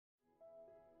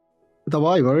the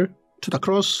Bible to the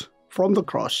cross, from the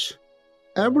cross.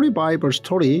 Every Bible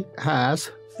story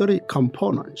has three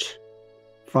components.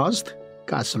 First,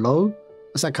 God's law.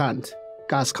 Second,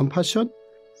 God's compassion.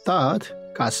 Third,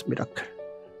 God's miracle.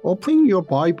 Opening your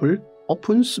Bible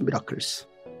opens miracles.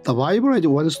 The Bible as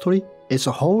one story is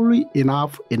wholly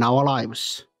enough in our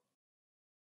lives.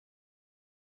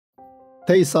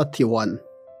 Day 31,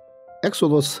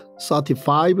 Exodus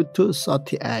 35 to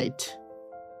 38.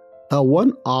 The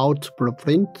worn-out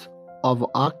blueprint of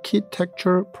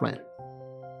architecture plan.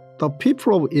 The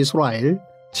people of Israel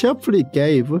cheerfully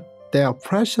gave their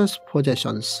precious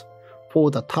possessions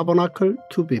for the tabernacle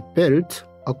to be built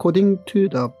according to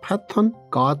the pattern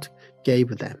God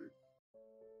gave them.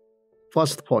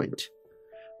 First point.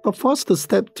 The first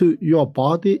step to your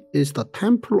body is the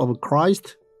temple of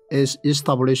Christ is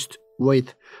established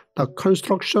with the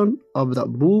construction of the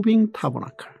moving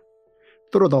tabernacle.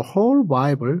 Through the whole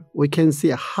Bible, we can see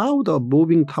how the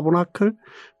moving tabernacle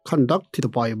conducted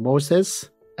by Moses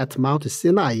at Mount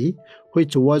Sinai,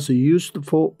 which was used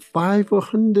for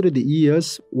 500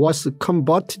 years, was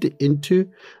converted into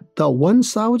the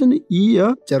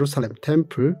 1,000-year Jerusalem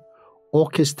temple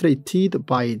orchestrated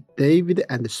by David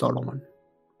and Solomon.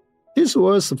 This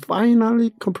was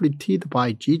finally completed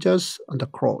by Jesus on the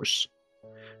cross.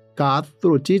 God,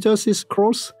 through Jesus'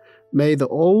 cross, made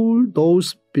all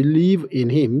those believe in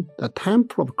him the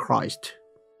temple of Christ.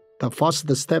 The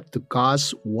first step to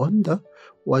God's wonder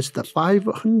was the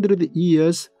 500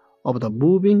 years of the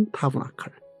moving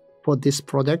tabernacle. For this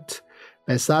project,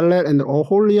 Bezalel and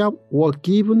Oholiab were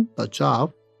given the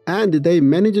job, and they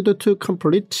managed to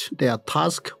complete their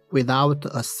task without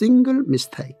a single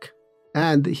mistake.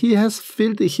 And he has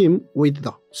filled him with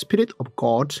the Spirit of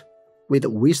God, with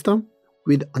wisdom,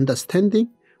 with understanding,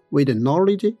 with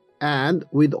knowledge, and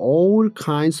with all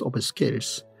kinds of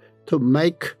skills to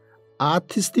make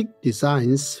artistic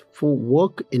designs for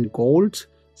work in gold,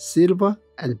 silver,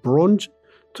 and bronze,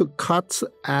 to cut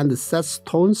and set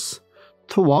stones,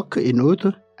 to work in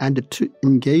wood, and to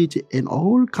engage in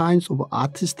all kinds of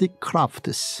artistic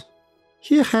crafts.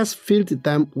 He has filled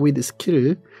them with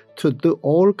skill to do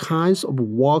all kinds of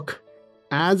work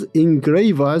as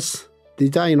engravers,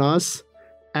 designers,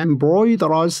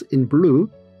 embroiderers in blue,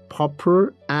 purple,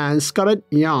 and scarlet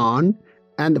yarn,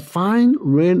 and fine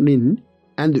linen,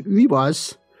 and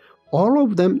weavers, all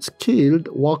of them skilled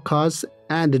workers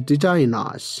and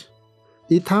designers.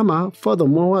 Itamar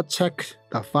furthermore checked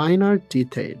the final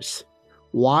details.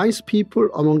 Wise people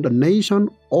among the nation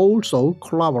also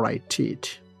collaborated.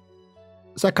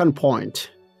 Second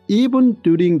point, even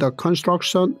during the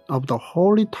construction of the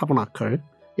Holy Tabernacle,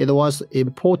 it was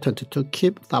important to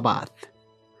keep Sabbath.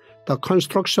 The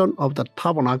construction of the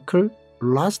tabernacle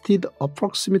lasted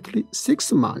approximately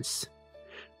 6 months.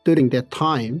 During that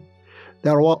time,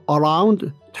 there were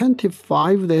around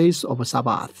 25 days of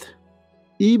Sabbath.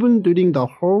 Even during the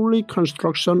holy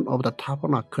construction of the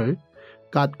tabernacle,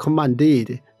 God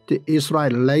commanded the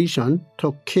Israel nation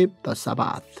to keep the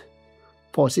Sabbath.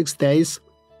 For 6 days,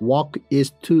 work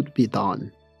is to be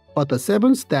done, but the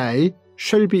 7th day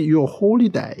shall be your holy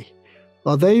day,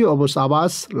 a day of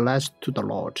Sabbath rest to the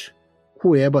Lord.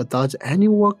 Whoever does any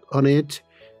work on it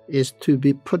is to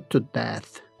be put to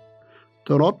death.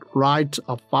 Do not light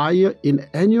a fire in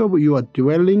any of your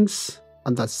dwellings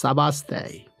on the Sabbath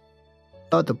day.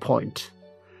 Third point,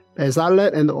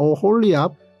 Bezalel and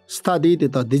Oholiab studied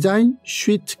the design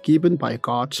sheet given by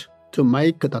God to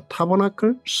make the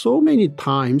tabernacle so many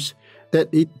times that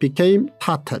it became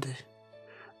tattered.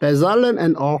 Bezalel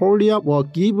and Oholiab were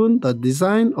given the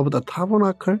design of the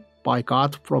tabernacle by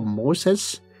God from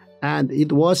Moses, and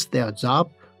it was their job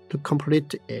to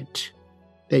complete it.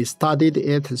 They studied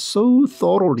it so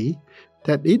thoroughly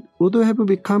that it would have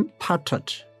become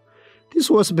tattered. This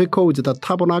was because the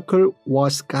tabernacle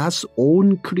was God's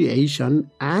own creation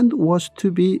and was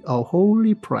to be a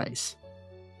holy place.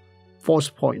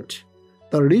 Fourth point,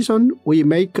 the reason we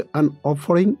make an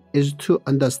offering is to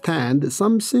understand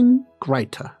something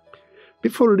greater.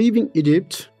 Before leaving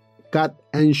Egypt, God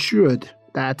ensured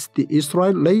that the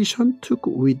Israel nation took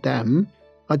with them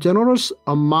a generous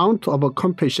amount of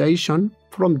compensation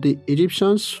from the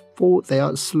Egyptians for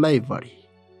their slavery.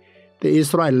 The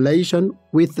Israel nation,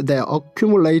 with their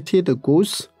accumulated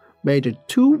goods, made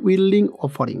 2 willing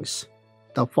offerings.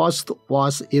 The first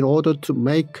was in order to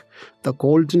make the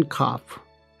golden calf,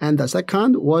 and the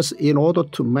second was in order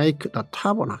to make the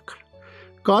tabernacle.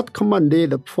 God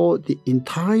commanded for the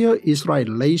entire Israel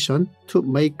nation to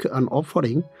make an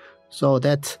offering so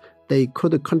that they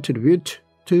could contribute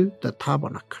to the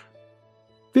tabernacle.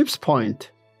 Fifth point,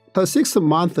 The 6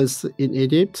 months in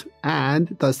Egypt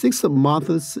and the 6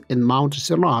 months in Mount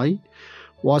Sinai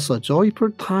was a joyful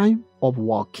time of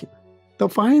walking. The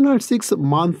final 6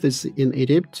 months in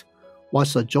Egypt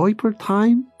was a joyful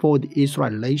time for the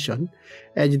Israel nation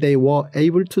as they were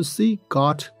able to see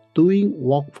God doing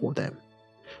work for them.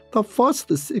 The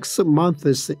first 6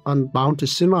 months on Mount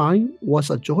Sinai was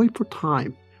a joyful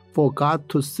time for God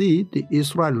to see the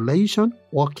Israel nation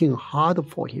working hard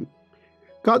for Him.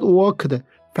 God worked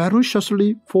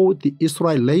ferociously for the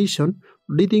Israel nation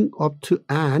leading up to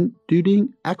and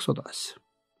during Exodus.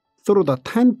 Through the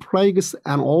 10 plagues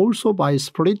and also by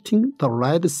splitting the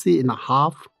Red Sea in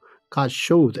half, God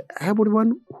showed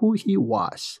everyone who He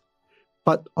was.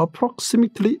 But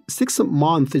approximately 6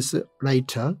 months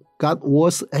later, God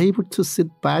was able to sit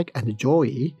back and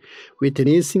enjoy,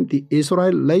 witnessing the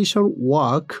Israel nation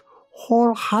work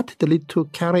wholeheartedly to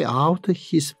carry out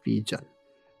His vision.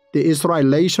 The Israel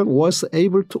nation was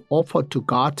able to offer to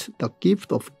God the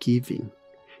gift of giving.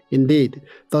 Indeed,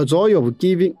 the joy of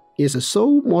giving is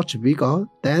so much bigger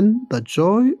than the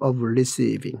joy of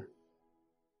receiving.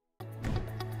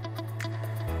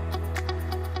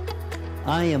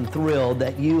 I am thrilled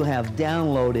that you have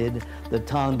downloaded the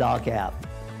Tongdok app.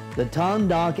 The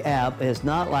Tongdok app is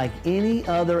not like any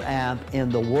other app in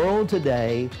the world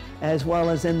today, as well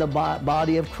as in the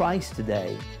body of Christ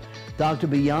today.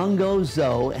 Dr.Byoungho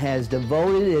Zoh has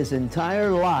devoted his entire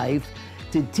life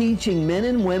to teaching men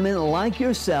and women like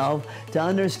yourself to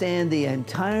understand the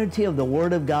entirety of the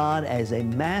Word of God as a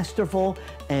masterful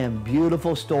and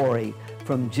beautiful story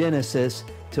from Genesis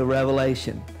to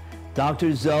Revelation. Dr.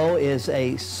 Zoh is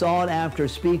a sought-after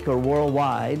speaker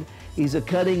worldwide. He's a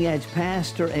cutting-edge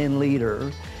pastor and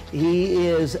leader. He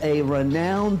is a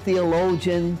renowned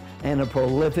theologian and a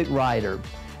prolific writer.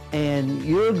 And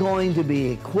you're going to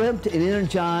be equipped and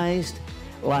energized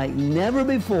like never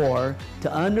before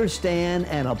to understand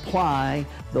and apply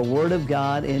the Word of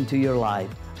God into your life.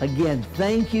 Again,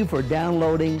 thank you for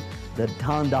downloading the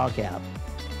Tongdok app.